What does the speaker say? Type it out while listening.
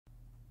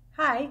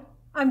Hi,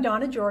 I'm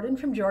Donna Jordan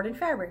from Jordan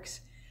Fabrics.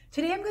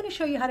 Today I'm going to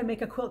show you how to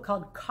make a quilt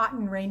called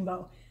Cotton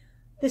Rainbow.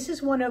 This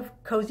is one of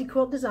Cozy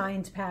Quilt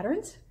Designs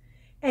patterns,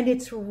 and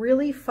it's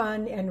really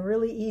fun and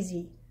really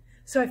easy.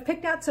 So I've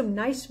picked out some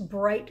nice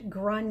bright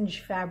grunge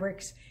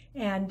fabrics,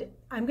 and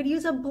I'm going to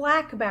use a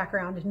black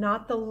background,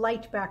 not the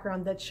light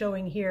background that's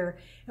showing here,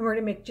 and we're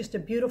going to make just a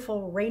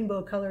beautiful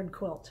rainbow colored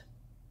quilt.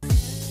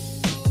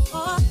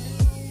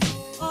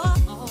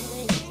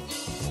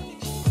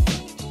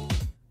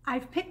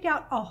 I've picked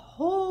out a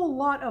whole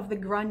lot of the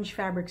grunge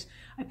fabrics.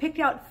 I picked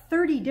out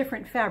 30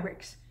 different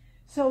fabrics.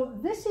 So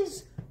this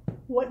is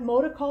what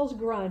Moda calls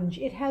grunge.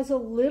 It has a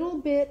little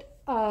bit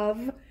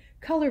of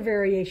color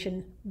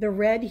variation. The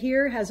red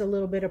here has a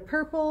little bit of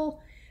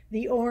purple.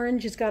 The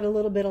orange has got a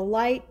little bit of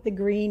light. The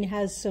green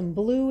has some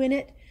blue in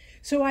it.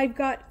 So I've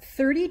got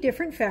 30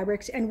 different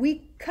fabrics and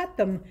we cut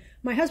them.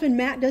 My husband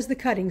Matt does the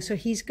cutting, so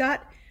he's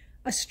got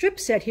a strip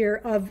set here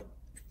of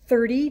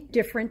 30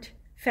 different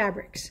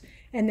fabrics.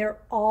 And they're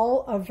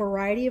all a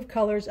variety of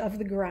colors of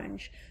the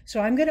grunge. So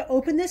I'm going to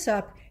open this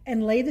up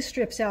and lay the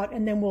strips out,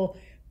 and then we'll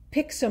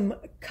pick some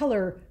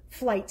color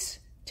flights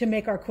to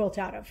make our quilt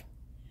out of.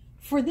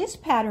 For this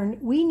pattern,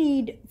 we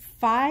need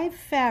 5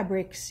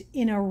 fabrics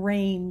in a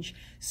range.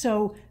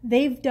 So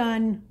they've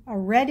done a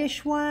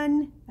reddish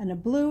one, and a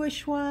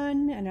bluish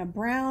one, and a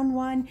brown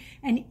one,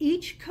 and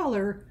each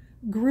color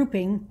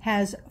grouping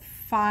has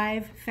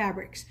 5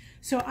 fabrics.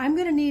 So I'm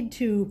going to need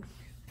to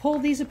pull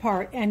these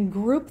apart and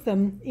group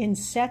them in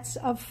sets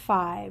of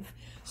 5.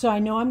 So I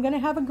know I'm going to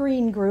have a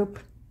green group,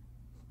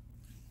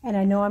 and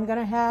I know I'm going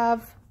to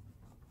have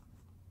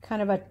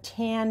kind of a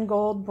tan,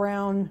 gold,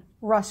 brown,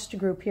 rust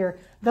group here.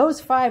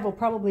 Those 5 will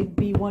probably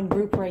be one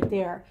group right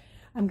there.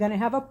 I'm going to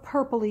have a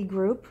purpley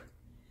group,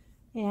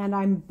 and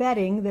I'm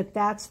betting that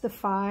that's the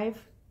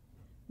 5.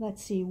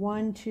 Let's see,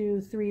 1,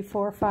 2, 3,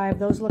 4, 5.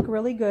 Those look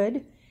really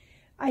good.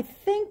 I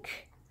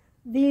think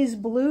these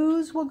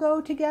blues will go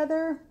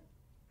together.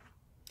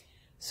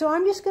 So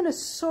I'm just going to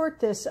sort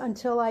this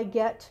until I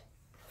get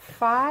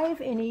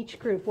 5 in each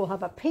group. We'll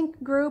have a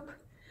pink group.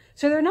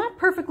 So they're not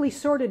perfectly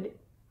sorted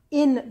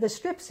in the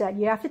strip set.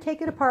 You have to take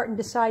it apart and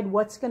decide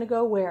what's going to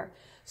go where.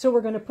 So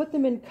we're going to put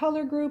them in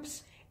color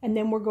groups, and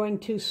then we're going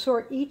to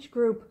sort each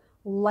group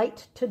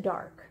light to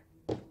dark.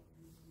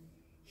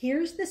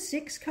 Here's the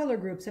 6 color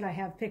groups that I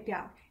have picked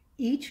out.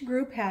 Each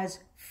group has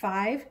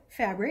 5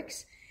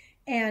 fabrics,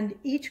 and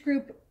each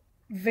group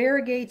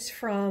variegates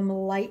from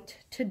light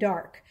to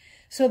dark.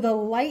 So the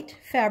light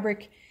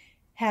fabric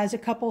has a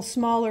couple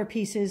smaller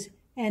pieces,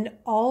 and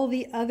all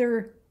the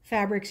other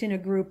fabrics in a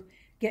group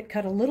get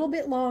cut a little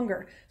bit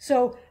longer.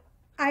 So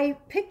I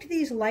picked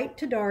these light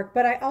to dark,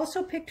 but I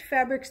also picked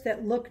fabrics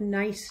that look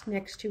nice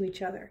next to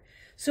each other.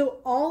 So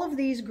all of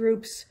these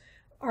groups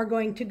are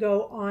going to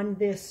go on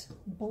this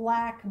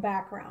black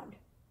background.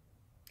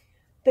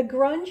 The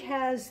grunge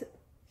has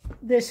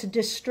this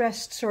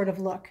distressed sort of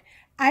look.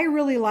 I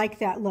really like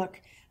that look.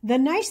 The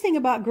nice thing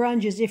about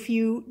grunge is if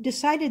you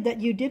decided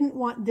that you didn't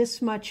want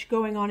this much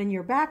going on in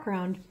your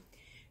background,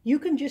 you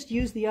can just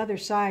use the other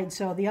side.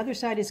 So the other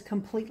side is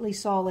completely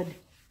solid.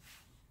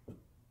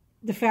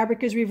 The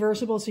fabric is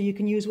reversible, so you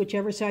can use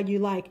whichever side you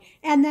like.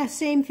 And that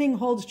same thing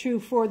holds true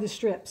for the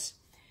strips.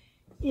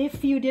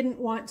 If you didn't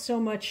want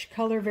so much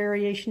color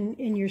variation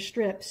in your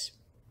strips,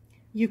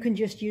 you can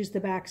just use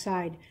the back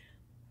side.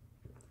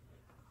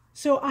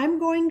 So I'm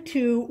going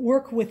to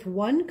work with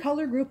one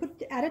color group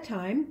at a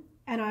time,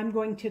 and I'm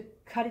going to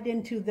cut it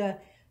into the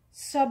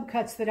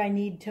subcuts that I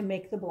need to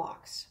make the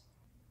blocks.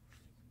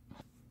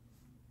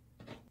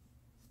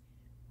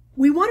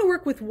 We want to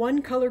work with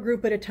one color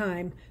group at a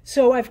time.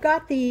 So I've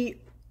got the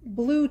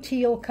blue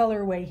teal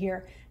colorway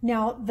here.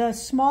 Now the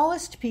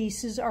smallest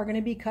pieces are going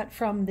to be cut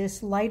from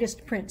this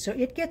lightest print. So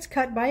it gets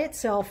cut by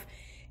itself,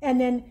 and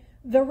then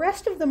the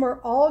rest of them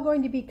are all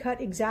going to be cut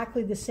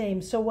exactly the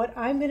same. So what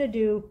I'm going to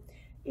do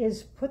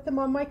is put them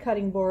on my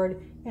cutting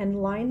board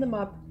and line them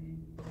up.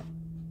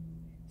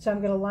 So I'm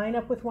going to line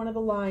up with one of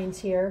the lines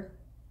here,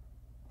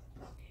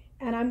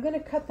 and I'm going to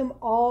cut them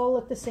all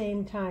at the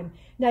same time.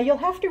 Now you'll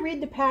have to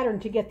read the pattern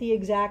to get the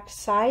exact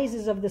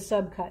sizes of the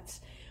subcuts,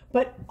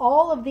 but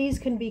all of these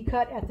can be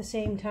cut at the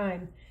same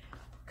time.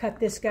 Cut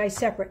this guy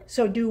separate.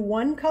 So do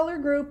one color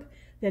group,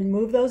 then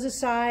move those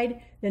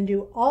aside, then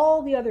do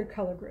all the other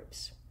color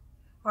groups.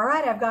 All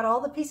right, I've got all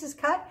the pieces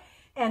cut,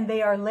 and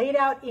they are laid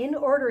out in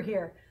order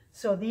here.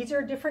 So these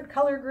are different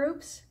color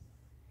groups,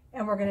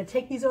 and we're going to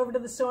take these over to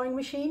the sewing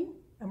machine,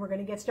 and we're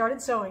going to get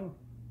started sewing.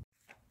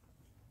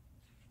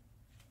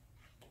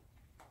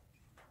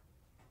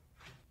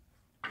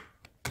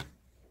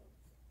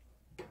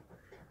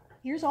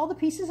 Here's all the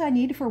pieces I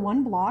need for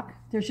one block.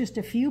 There's just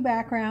a few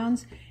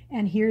backgrounds,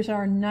 and here's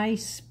our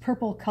nice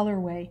purple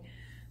colorway.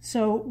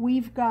 So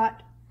we've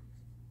got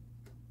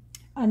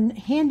a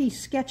handy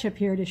sketch up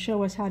here to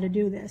show us how to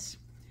do this.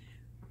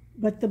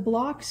 But the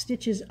block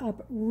stitches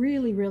up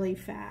really, really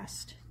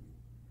fast.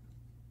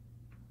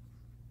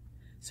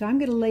 So I'm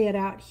going to lay it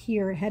out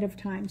here ahead of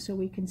time so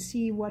we can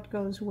see what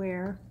goes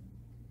where.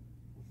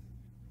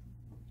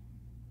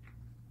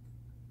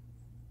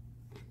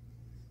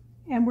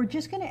 And we're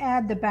just going to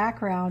add the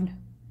background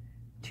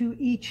to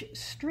each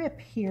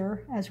strip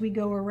here as we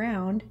go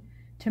around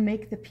to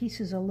make the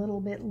pieces a little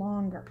bit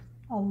longer.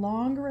 A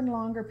longer and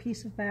longer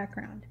piece of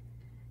background.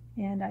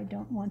 And I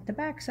don't want the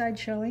backside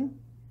showing.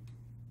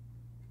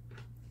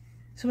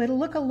 So it'll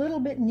look a little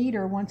bit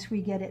neater once we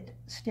get it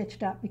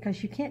stitched up,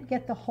 because you can't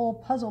get the whole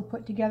puzzle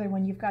put together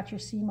when you've got your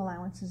seam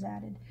allowances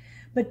added.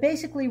 But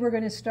basically we're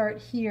going to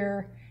start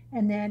here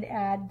and then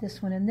add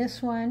this one and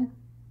this one.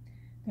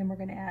 Then we're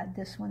going to add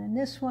this one and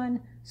this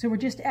one. So we're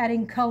just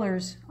adding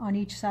colors on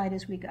each side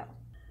as we go.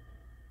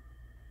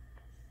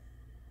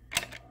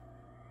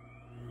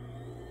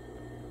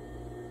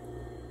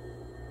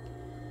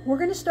 We're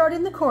going to start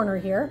in the corner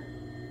here.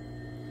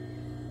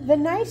 The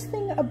nice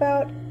thing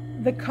about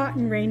the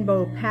cotton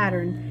rainbow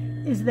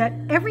pattern is that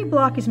every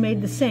block is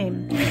made the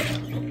same.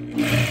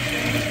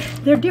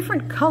 They're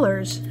different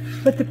colors,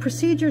 but the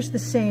procedure's the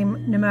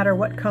same no matter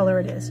what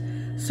color it is.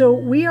 So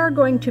we are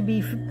going to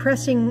be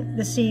pressing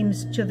the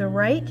seams to the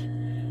right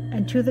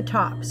and to the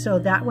top. So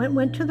that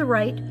went to the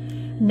right.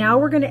 Now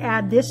we're going to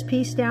add this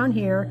piece down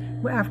here.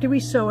 After we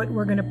sew it,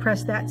 we're going to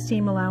press that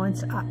seam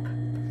allowance up.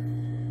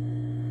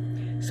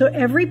 So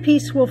every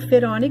piece will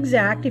fit on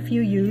exact if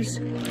you use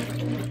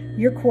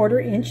your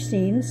 1/4 inch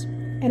seams,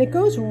 and it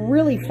goes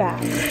really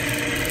fast.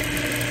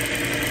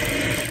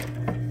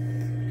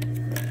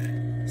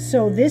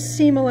 So this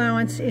seam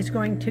allowance is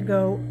going to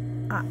go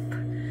up.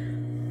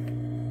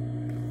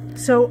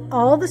 So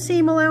all the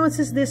seam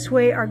allowances this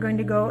way are going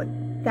to go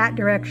that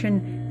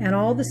direction, and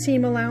all the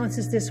seam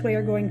allowances this way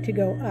are going to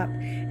go up.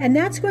 And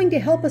that's going to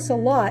help us a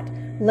lot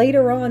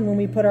later on when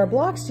we put our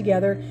blocks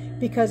together,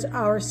 because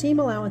our seam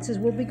allowances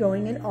will be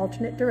going in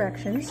alternate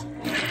directions,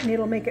 and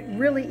it'll make it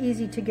really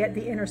easy to get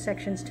the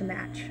intersections to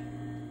match.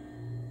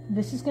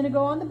 This is going to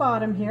go on the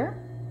bottom here.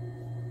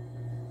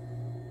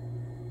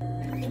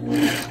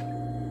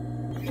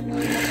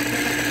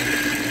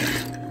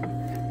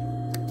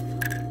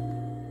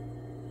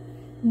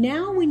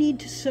 Now we need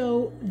to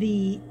sew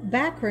the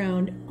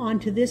background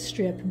onto this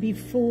strip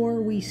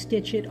before we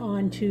stitch it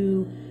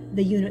onto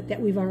the unit that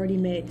we've already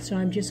made. So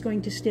I'm just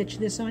going to stitch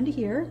this onto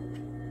here.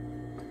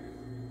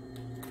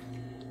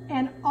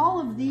 And all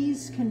of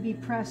these can be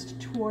pressed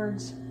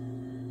towards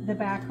the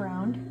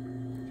background.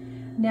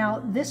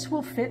 Now this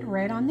will fit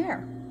right on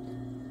there.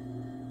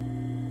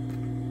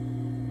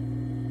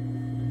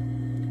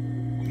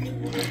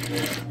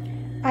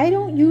 I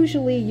don't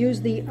usually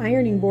use the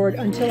ironing board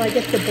until I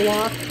get the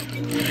block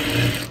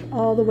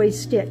all the way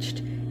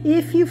stitched.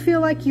 If you feel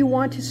like you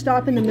want to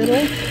stop in the middle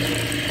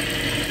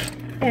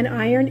and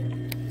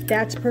iron,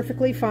 that's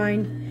perfectly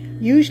fine.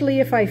 Usually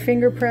if I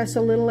finger press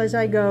a little as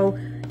I go,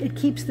 it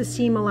keeps the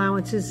seam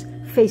allowances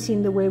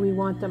facing the way we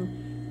want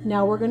them.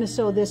 Now we're going to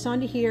sew this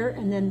onto here,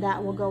 and then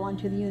that will go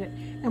onto the unit.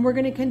 And we're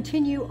going to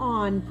continue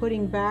on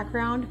putting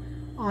background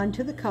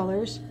onto the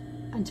colors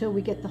until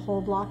we get the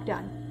whole block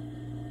done.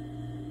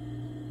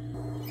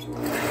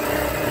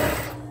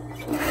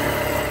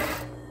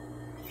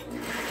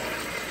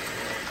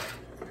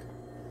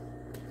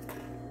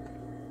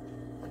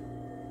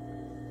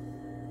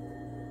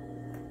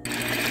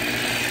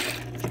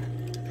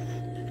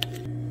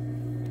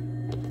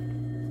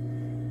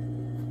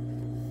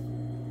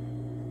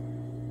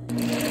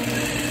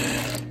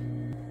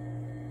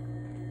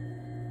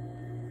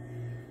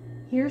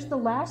 Here's the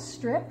last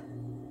strip.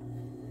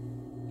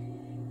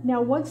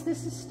 Now once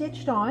this is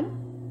stitched on,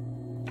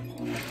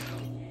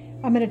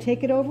 I'm going to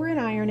take it over and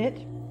iron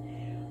it.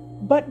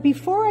 But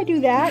before I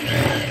do that,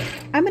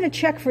 I'm going to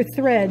check for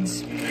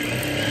threads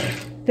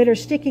that are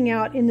sticking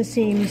out in the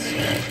seams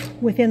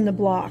within the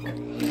block.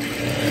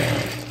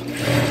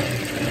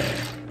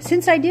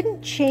 Since I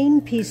didn't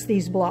chain piece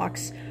these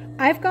blocks,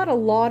 I've got a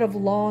lot of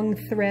long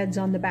threads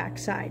on the back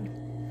side.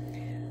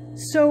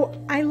 So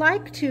I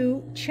like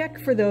to check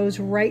for those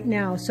right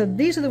now. So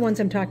these are the ones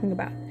I'm talking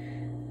about.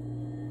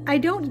 I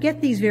don't get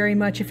these very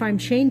much if I'm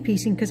chain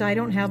piecing because I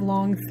don't have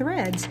long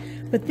threads.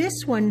 But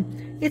this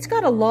one, it's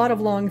got a lot of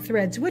long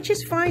threads, which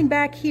is fine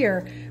back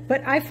here.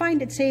 But I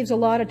find it saves a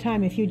lot of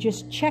time if you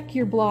just check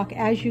your block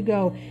as you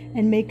go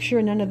and make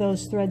sure none of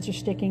those threads are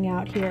sticking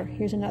out here.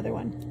 Here's another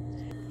one.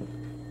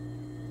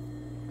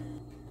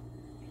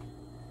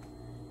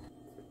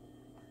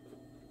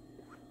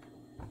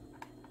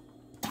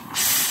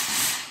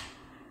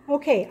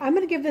 Okay, I'm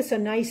going to give this a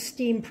nice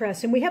steam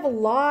press, and we have a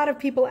lot of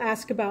people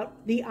ask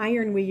about the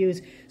iron we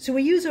use. So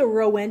we use a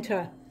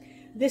Rowenta.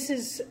 This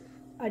is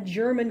a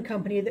German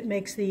company that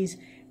makes these,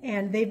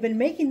 and they've been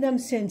making them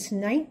since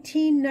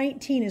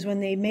 1919 is when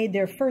they made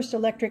their first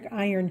electric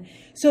iron.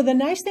 So the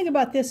nice thing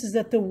about this is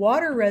that the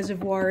water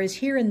reservoir is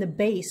here in the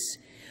base,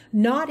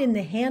 not in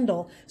the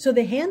handle. So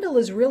the handle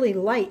is really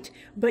light,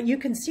 but you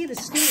can see the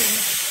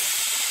steam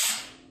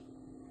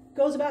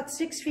goes about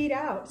 6 feet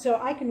out, so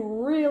I can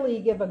really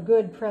give a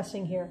good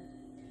pressing here.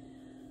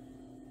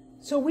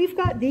 So we've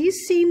got these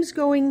seams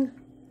going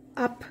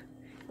up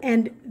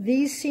and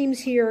these seams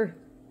here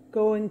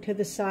going to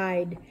the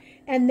side,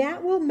 and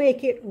that will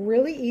make it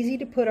really easy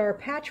to put our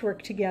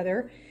patchwork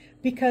together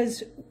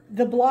because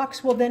the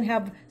blocks will then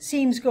have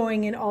seams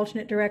going in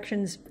alternate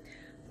directions.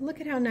 Look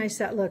at how nice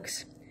that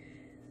looks.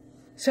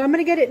 So I'm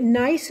going to get it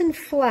nice and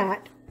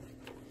flat.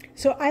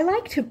 So I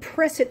like to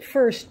press it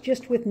first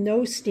just with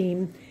no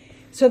steam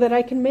so that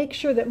I can make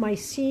sure that my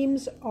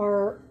seams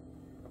are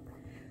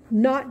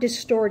not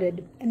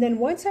distorted. And then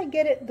once I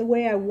get it the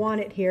way I want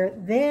it here,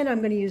 then I'm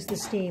going to use the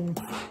steam.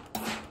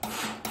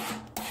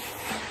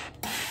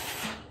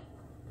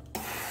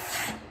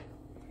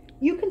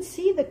 You can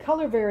see the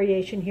color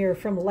variation here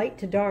from light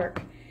to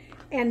dark,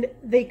 and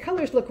the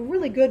colors look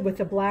really good with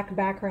the black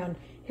background.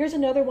 Here's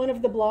another one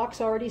of the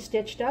blocks already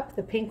stitched up,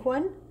 the pink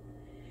one.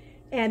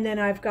 And then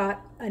I've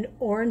got an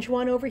orange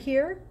one over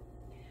here.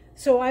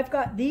 So I've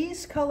got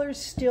these colors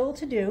still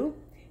to do.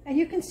 And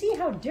you can see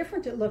how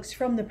different it looks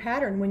from the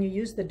pattern when you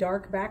use the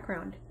dark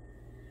background.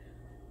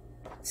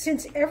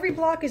 Since every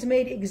block is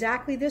made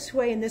exactly this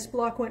way and this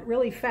block went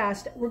really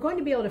fast, we're going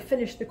to be able to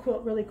finish the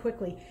quilt really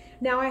quickly.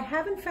 Now, I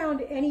haven't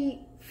found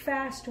any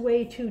fast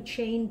way to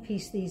chain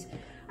piece these.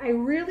 I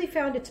really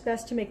found it's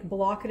best to make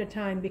block at a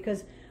time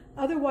because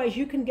otherwise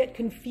you can get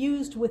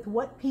confused with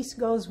what piece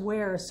goes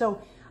where.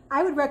 So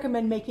I would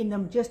recommend making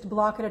them just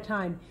block at a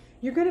time.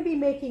 You're going to be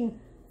making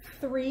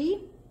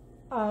 3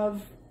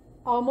 of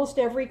almost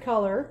every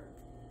color.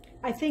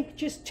 I think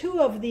just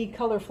 2 of the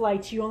color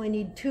flights you only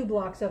need 2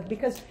 blocks of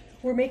because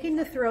we're making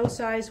the throw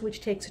size,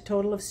 which takes a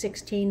total of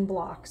 16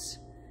 blocks.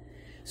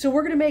 So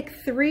we're going to make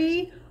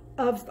 3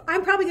 of,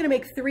 I'm probably going to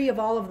make 3 of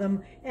all of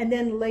them and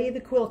then lay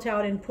the quilt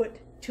out and put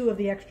 2 of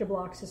the extra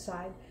blocks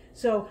aside.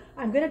 So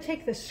I'm going to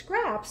take the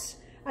scraps.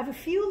 I have a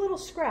few little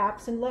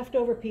scraps and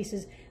leftover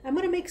pieces. I'm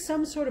going to make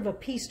some sort of a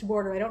pieced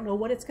border. I don't know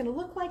what it's going to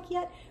look like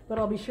yet, but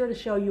I'll be sure to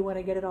show you when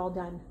I get it all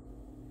done.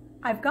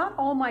 I've got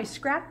all my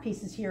scrap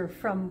pieces here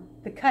from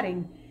the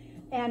cutting,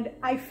 and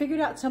I figured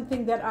out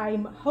something that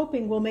I'm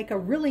hoping will make a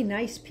really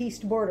nice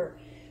pieced border.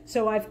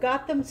 So I've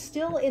got them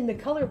still in the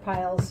color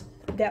piles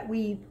that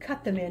we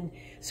cut them in.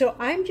 So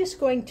I'm just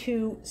going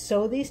to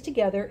sew these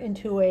together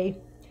into a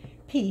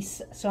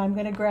piece. So I'm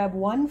going to grab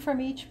 1 from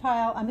each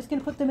pile. I'm just going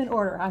to put them in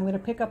order. I'm going to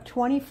pick up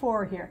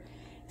 24 here.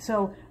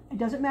 So it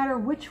doesn't matter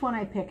which one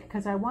I pick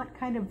because I want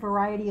kind of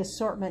variety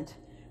assortment,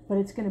 but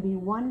it's going to be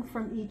 1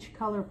 from each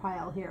color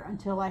pile here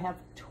until I have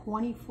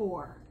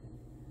 24.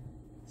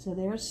 So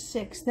there's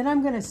 6. Then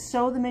I'm going to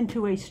sew them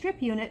into a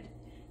strip unit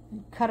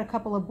and cut a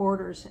couple of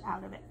borders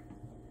out of it.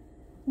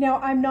 Now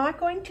I'm not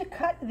going to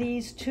cut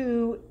these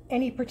to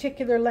any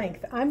particular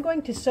length. I'm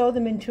going to sew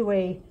them into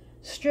a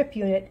strip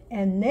unit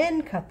and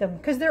then cut them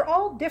because they're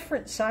all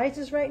different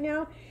sizes right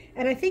now,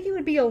 and I think it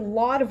would be a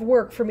lot of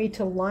work for me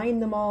to line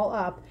them all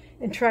up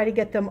and try to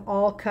get them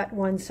all cut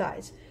one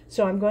size.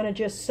 So I'm going to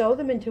just sew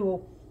them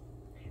into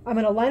I'm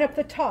going to line up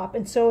the top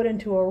and sew it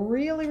into a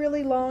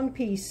really long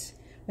piece.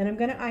 Then I'm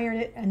going to iron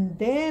it, and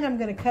then I'm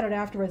going to cut it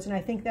afterwards, and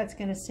I think that's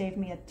going to save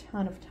me a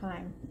ton of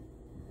time.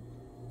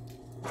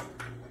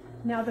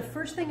 Now the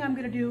first thing I'm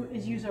going to do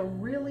is use a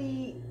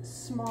really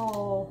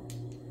small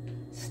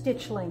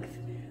stitch length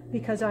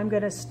because I'm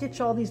going to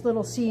stitch all these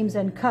little seams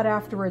and cut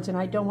afterwards, and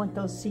I don't want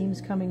those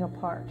seams coming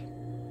apart.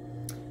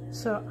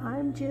 So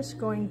I'm just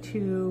going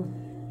to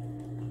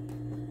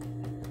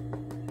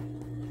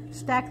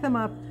stack them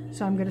up.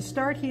 So I'm going to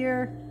start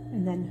here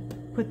and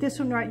then put this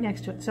one right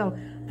next to it. So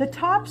the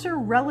tops are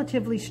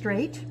relatively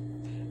straight.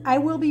 I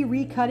will be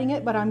recutting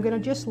it, but I'm going to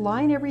just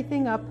line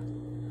everything up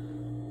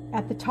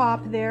at the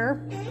top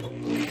there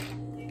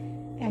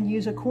and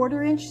use a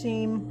 1/4 inch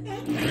seam.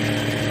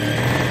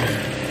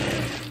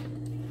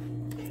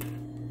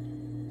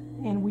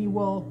 And we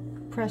will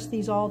press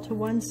these all to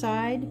one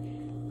side.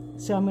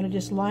 So I'm going to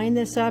just line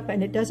this up,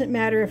 and it doesn't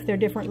matter if they're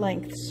different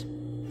lengths.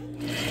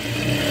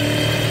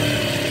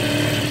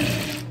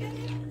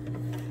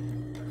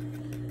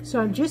 So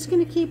I'm just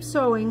going to keep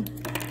sewing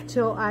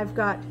till I've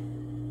got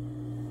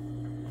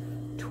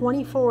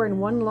 24 in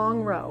one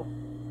long row.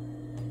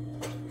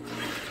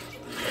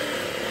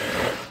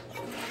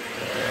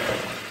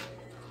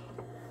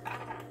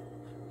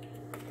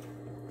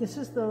 This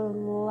is the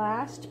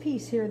last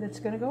piece here that's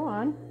going to go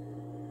on.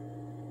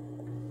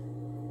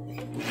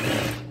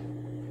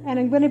 And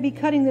I'm going to be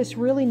cutting this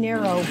really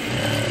narrow.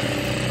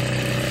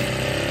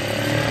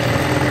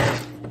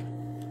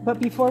 But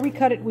before we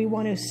cut it, we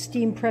want to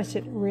steam press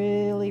it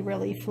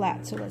really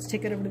flat. So let's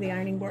take it over to the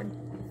ironing board.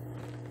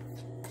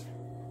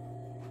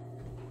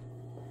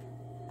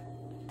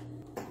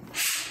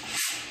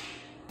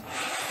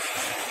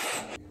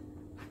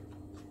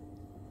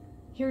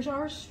 Here's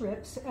our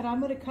strips, and I'm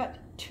going to cut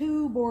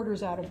 2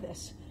 borders out of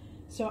this.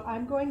 So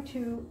I'm going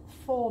to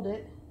fold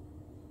it.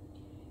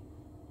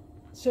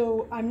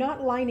 So I'm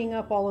not lining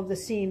up all of the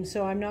seams,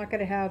 so I'm not going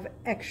to have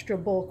extra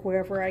bulk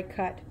wherever I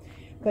cut.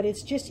 But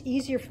it's just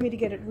easier for me to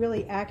get it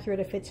really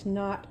accurate if it's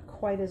not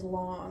quite as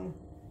long.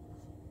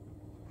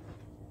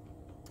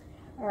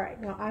 All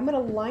right, now I'm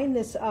going to line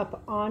this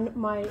up on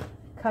my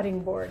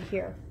cutting board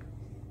here.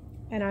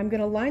 And I'm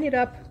going to line it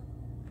up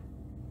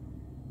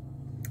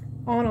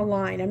on a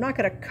line. I'm not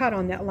going to cut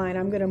on that line.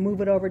 I'm going to move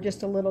it over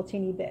just a little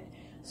teeny bit.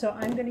 So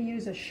I'm going to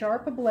use a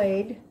sharp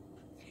blade,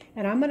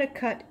 and I'm going to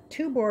cut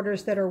 2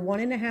 borders that are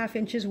 1.5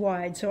 inches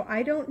wide. So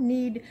I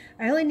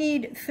only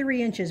need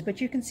 3 inches, but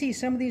you can see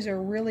some of these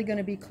are really going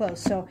to be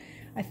close. So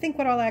I think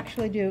what I'll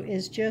actually do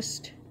is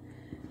just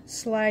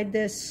slide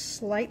this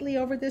slightly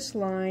over this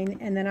line,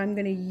 and then I'm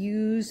going to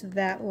use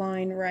that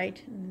line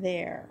right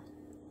there.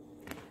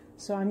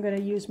 So I'm going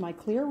to use my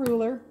clear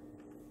ruler,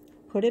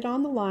 put it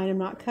on the line. I'm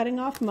not cutting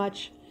off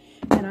much,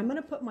 and I'm going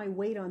to put my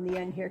weight on the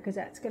end here because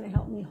that's going to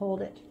help me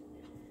hold it.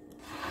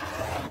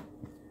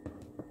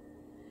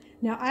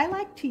 Now I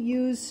like to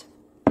use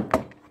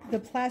the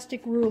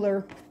plastic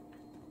ruler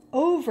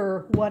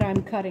over what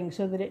I'm cutting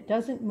so that it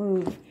doesn't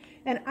move.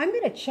 And I'm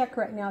going to check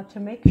right now to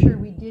make sure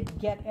we did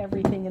get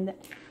everything and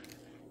that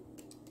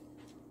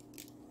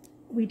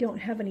we don't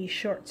have any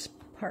short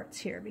parts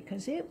here,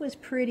 because it was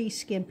pretty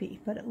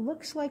skimpy, but it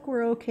looks like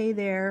we're okay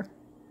there.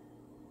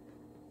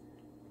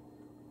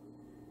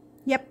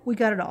 Yep, we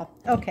got it all.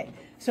 Okay,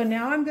 so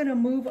now I'm going to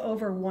move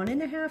over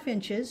 1.5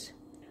 inches.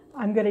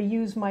 I'm going to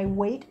use my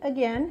weight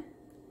again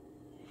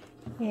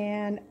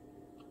and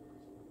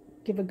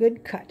give a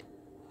good cut.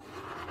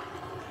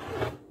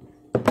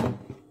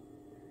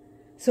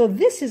 So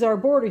this is our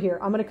border here.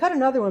 I'm going to cut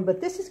another one,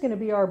 but this is going to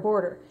be our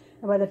border.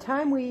 And by the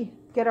time we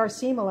get our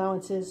seam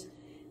allowances,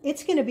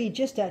 it's going to be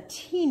just a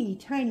teeny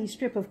tiny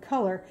strip of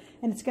color,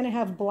 and it's going to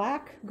have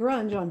black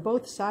grunge on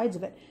both sides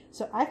of it.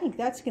 So I think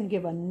that's going to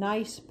give a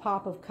nice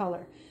pop of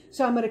color.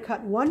 So I'm going to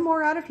cut one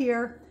more out of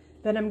here,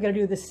 then I'm going to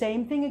do the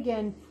same thing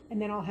again,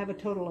 and then I'll have a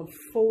total of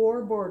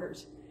 4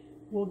 borders.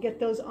 We'll get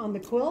those on the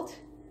quilt,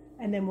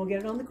 and then we'll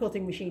get it on the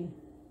quilting machine.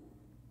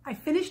 I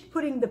finished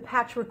putting the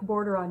patchwork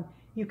border on.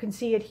 You can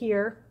see it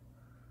here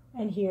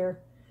and here.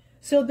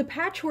 So the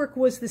patchwork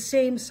was the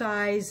same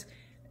size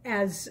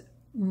as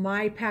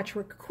my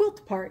patchwork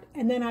quilt part,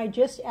 and then I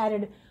just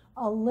added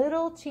a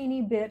little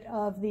teeny bit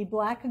of the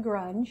black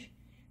grunge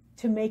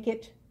to make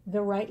it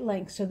the right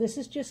length. So this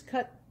is just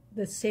cut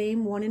the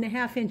same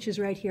 1.5 inches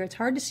right here. It's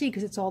hard to see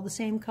because it's all the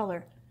same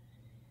color.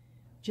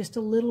 Just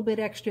a little bit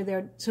extra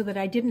there so that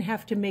I didn't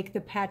have to make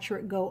the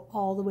patchwork go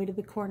all the way to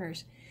the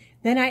corners.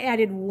 Then I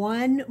added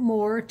one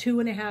more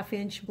 2.5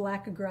 inch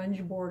black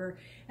grunge border,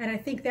 and I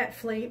think that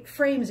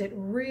frames it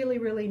really,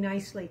 really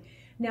nicely.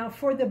 Now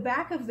for the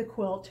back of the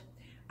quilt,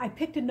 I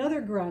picked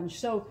another grunge.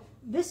 So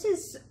this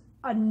is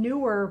a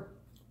newer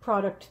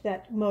product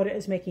that Moda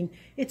is making.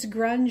 It's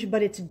grunge,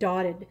 but it's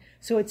dotted.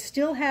 So it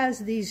still has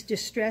these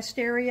distressed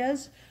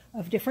areas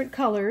of different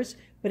colors,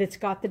 but it's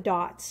got the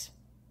dots.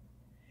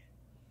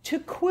 To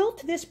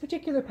quilt this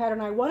particular pattern,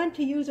 I wanted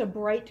to use a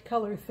bright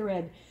color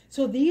thread.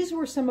 So these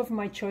were some of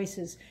my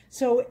choices.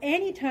 So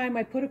anytime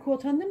I put a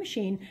quilt on the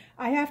machine,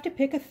 I have to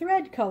pick a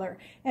thread color.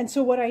 And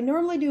so what I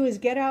normally do is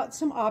get out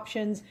some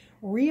options,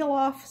 reel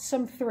off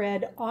some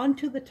thread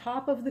onto the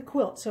top of the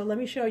quilt. So let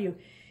me show you.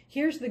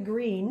 Here's the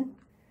green.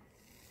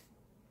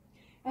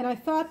 And I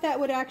thought that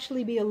would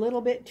actually be a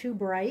little bit too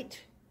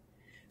bright.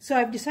 So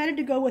I've decided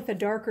to go with a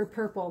darker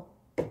purple.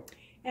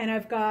 And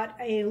I've got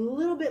a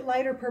little bit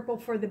lighter purple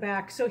for the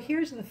back. So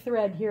here's the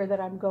thread here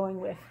that I'm going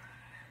with.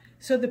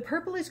 So the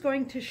purple is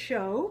going to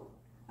show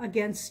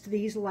against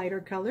these lighter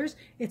colors.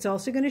 It's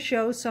also going to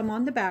show some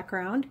on the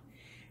background.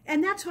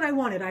 And that's what I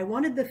wanted. I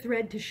wanted the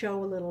thread to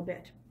show a little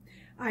bit.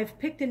 I've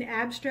picked an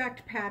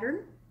abstract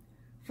pattern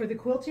for the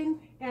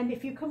quilting. And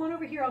if you come on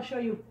over here, I'll show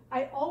you.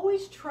 I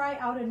always try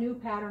out a new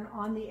pattern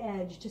on the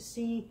edge to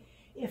see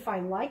if I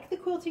like the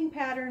quilting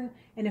pattern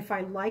and if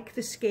I like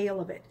the scale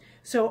of it.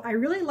 So I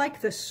really like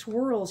the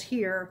swirls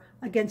here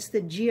against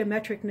the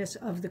geometricness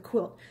of the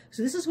quilt.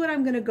 So this is what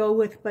I'm going to go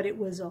with, but it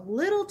was a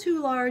little too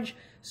large,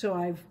 so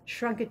I've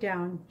shrunk it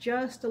down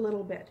just a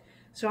little bit.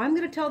 So I'm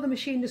going to tell the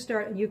machine to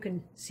start, and you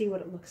can see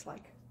what it looks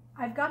like.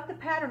 I've got the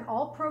pattern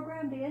all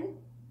programmed in,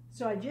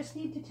 so I just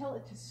need to tell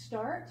it to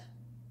start.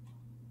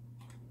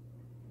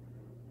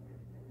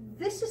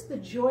 This is the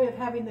joy of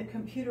having the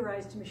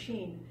computerized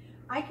machine.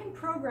 I can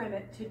program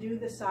it to do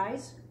the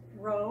size,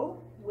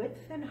 row, width,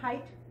 and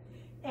height,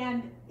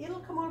 and it'll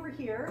come over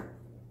here,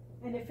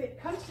 and if it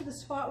comes to the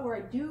spot where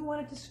I do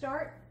want it to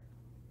start,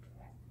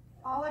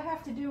 all I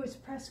have to do is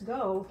press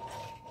go.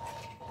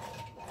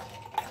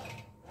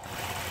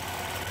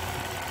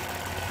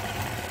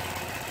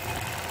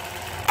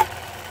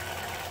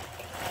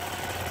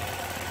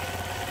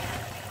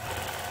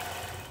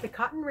 The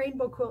cotton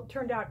rainbow quilt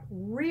turned out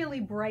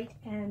really bright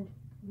and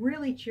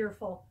really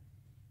cheerful.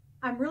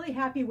 I'm really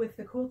happy with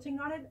the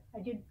quilting on it.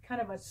 I did kind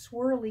of a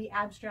swirly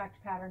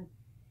abstract pattern,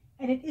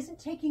 and it isn't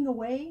taking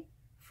away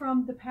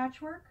from the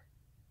patchwork,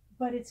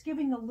 but it's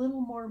giving a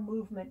little more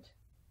movement.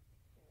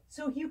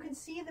 So you can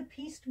see the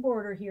pieced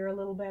border here a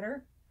little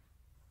better.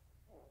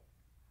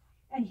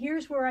 And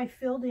here's where I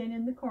filled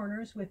in the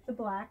corners with the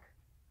black.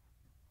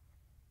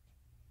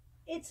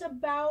 It's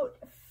about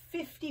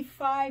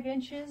 55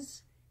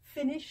 inches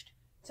finished.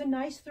 It's a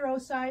nice throw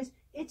size.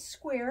 It's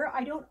square.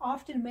 I don't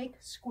often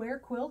make square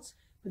quilts,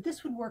 but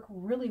this would work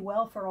really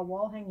well for a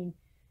wall hanging.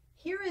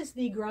 Here is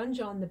the grunge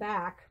on the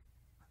back.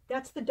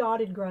 That's the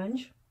dotted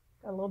grunge.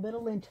 Got a little bit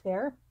of lint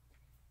there.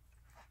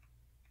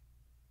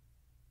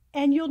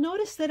 And you'll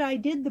notice that I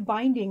did the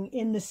binding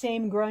in the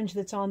same grunge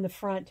that's on the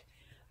front.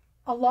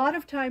 A lot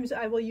of times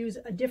I will use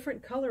a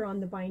different color on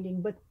the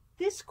binding, but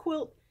this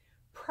quilt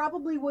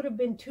probably would have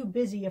been too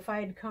busy if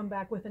I had come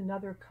back with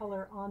another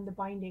color on the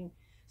binding.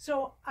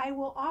 So I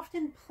will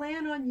often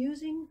plan on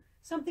using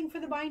something for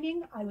the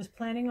binding. I was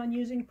planning on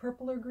using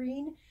purple or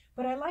green,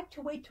 but I like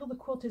to wait till the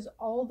quilt is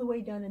all the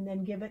way done and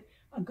then give it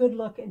a good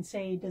look and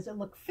say, does it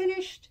look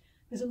finished?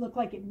 Does it look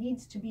like it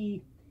needs to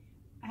be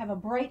have a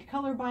bright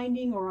color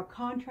binding or a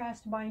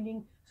contrast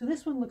binding? So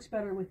this one looks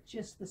better with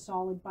just the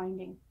solid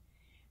binding.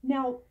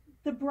 Now,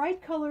 the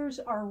bright colors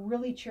are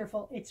really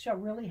cheerful. It's a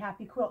really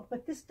happy quilt,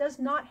 but this does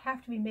not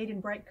have to be made in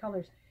bright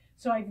colors.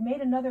 So I've made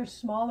another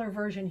smaller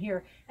version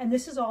here, and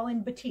this is all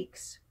in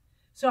batiks.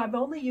 So I've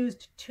only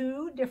used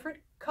 2 different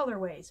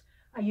colorways.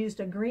 I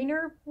used a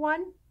greener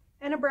one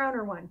and a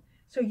browner one.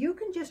 So you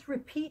can just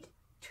repeat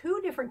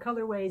 2 different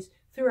colorways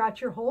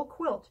throughout your whole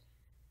quilt.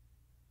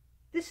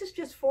 This is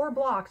just 4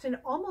 blocks and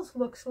it almost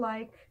looks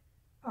like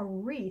a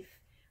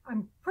wreath.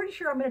 I'm pretty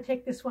sure I'm going to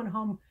take this one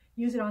home,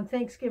 use it on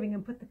Thanksgiving,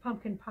 and put the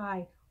pumpkin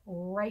pie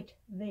right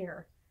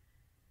there.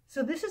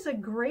 So this is a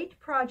great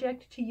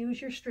project to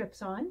use your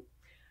strips on.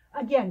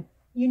 Again,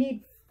 you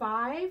need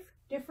 5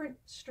 different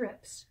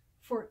strips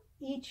for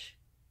each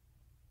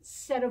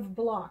set of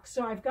blocks.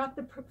 So I've got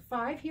the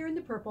 5 here in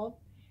the purple,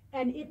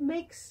 and it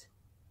makes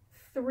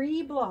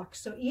 3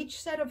 blocks. So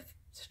each set of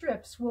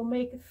strips will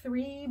make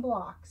 3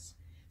 blocks.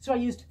 So I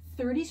used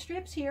 30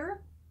 strips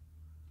here.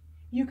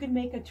 You can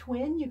make a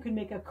twin, you can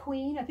make a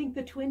queen. I think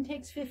the twin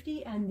takes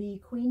 50 and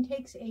the queen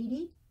takes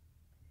 80.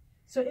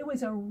 So it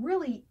was a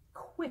really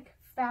quick,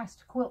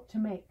 fast quilt to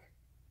make.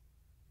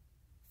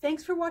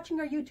 Thanks for watching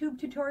our YouTube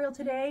tutorial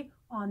today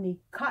on the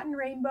Cotton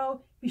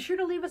Rainbow. Be sure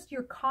to leave us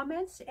your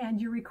comments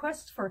and your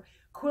requests for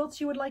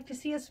quilts you would like to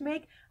see us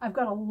make. I've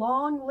got a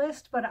long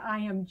list, but I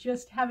am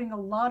just having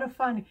a lot of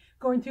fun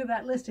going through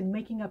that list and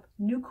making up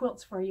new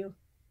quilts for you.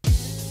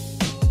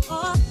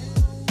 Oh.